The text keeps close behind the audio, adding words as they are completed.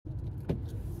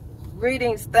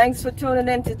Greetings. Thanks for tuning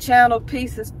in to Channel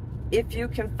Pieces, if you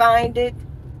can find it.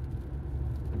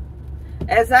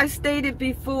 As I stated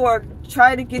before,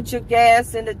 try to get your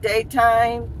gas in the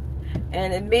daytime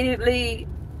and immediately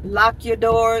lock your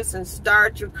doors and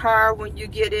start your car when you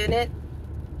get in it.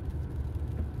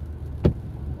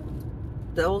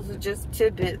 Those are just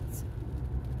tidbits.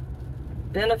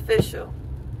 Beneficial.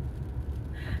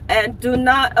 And do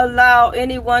not allow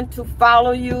anyone to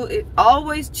follow you.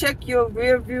 Always check your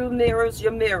rear view mirrors,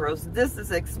 your mirrors. This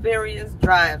is experienced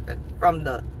driving from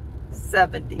the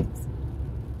 70s.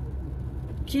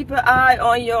 Keep an eye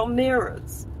on your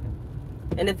mirrors.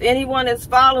 And if anyone is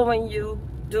following you,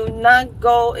 do not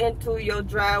go into your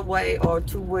driveway or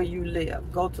to where you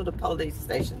live. Go to the police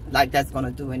station. Like that's going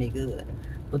to do any good.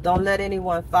 But don't let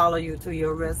anyone follow you to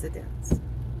your residence.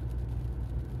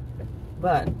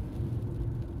 But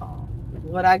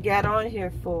what I got on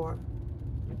here for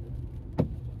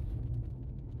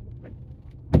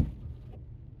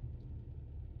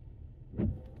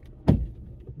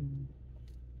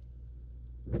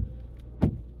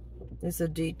it's a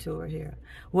detour here.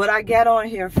 What I got on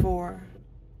here for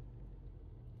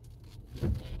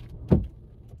I'm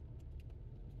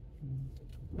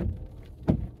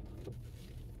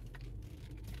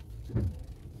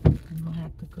gonna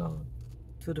have to go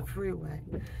to the freeway.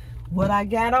 What I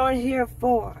got on here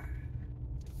for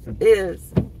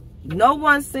is no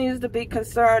one seems to be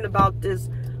concerned about this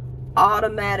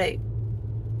automatic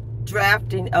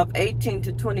drafting of 18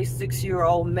 to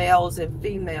 26-year-old males and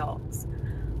females.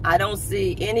 I don't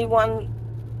see anyone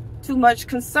too much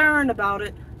concerned about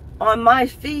it on my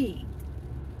feed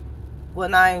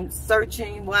when I'm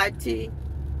searching YT.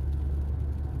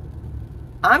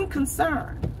 I'm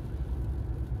concerned.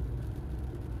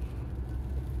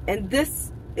 And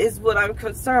this is what I'm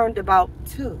concerned about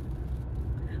too.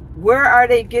 Where are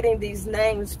they getting these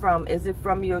names from? Is it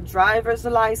from your driver's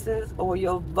license or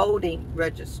your voting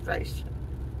registration?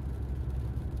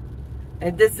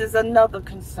 And this is another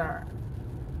concern.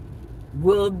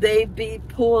 Will they be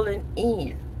pulling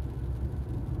in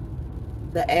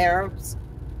the Arabs,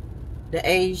 the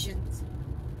Asians,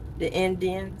 the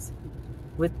Indians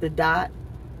with the dot?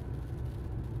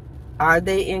 Are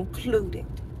they included?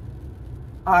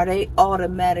 Are they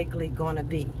automatically going to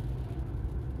be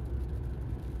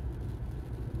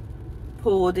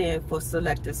pulled in for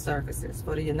selective services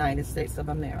for the United States of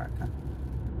America?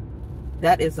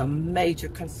 That is a major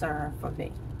concern for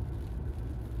me.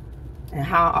 And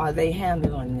how are they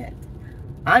handling it?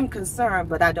 I'm concerned,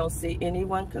 but I don't see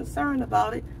anyone concerned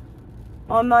about it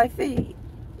on my feed.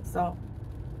 So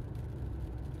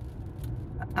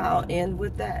I'll end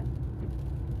with that.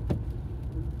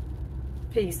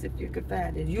 Peace, if you could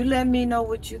find it. You let me know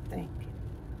what you think.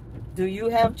 Do you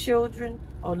have children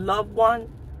or loved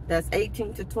one that's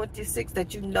 18 to 26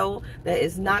 that you know that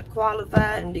is not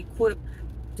qualified and equipped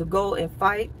to go and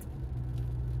fight?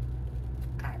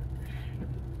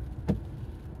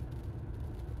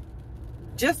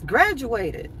 Just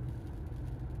graduated,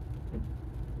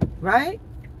 right?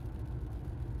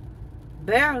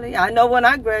 Barely. I know when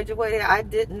I graduated, I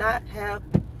did not have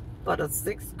but a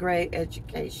 6th grade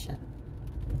education.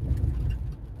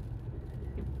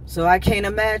 So I can't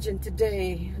imagine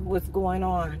today what's going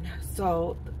on.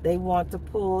 So they want to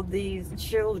pull these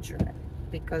children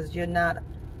because you're not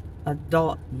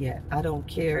adult yet. I don't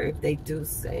care if they do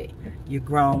say you're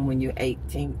grown when you're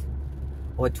 18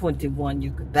 or 21.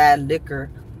 You could buy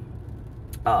liquor.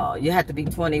 You have to be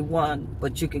 21,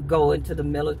 but you could go into the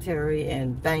military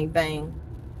and bang, bang.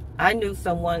 I knew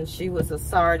someone, she was a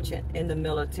sergeant in the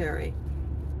military,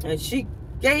 and she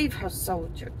gave her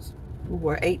soldiers who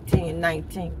were 18,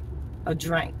 19, a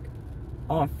drink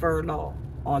on furlough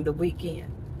on the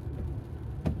weekend.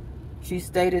 She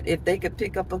stated if they could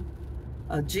pick up a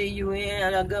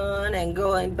GUN, a gun, and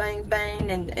go and bang, bang,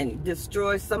 and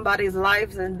destroy somebody's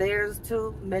life and theirs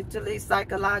too, mentally,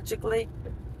 psychologically,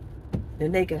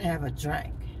 then they could have a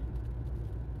drink.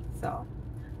 So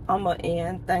I'm going to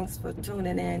end. Thanks for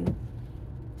tuning in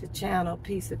to Channel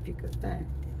Peace, if you could find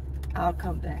it. I'll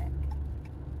come back.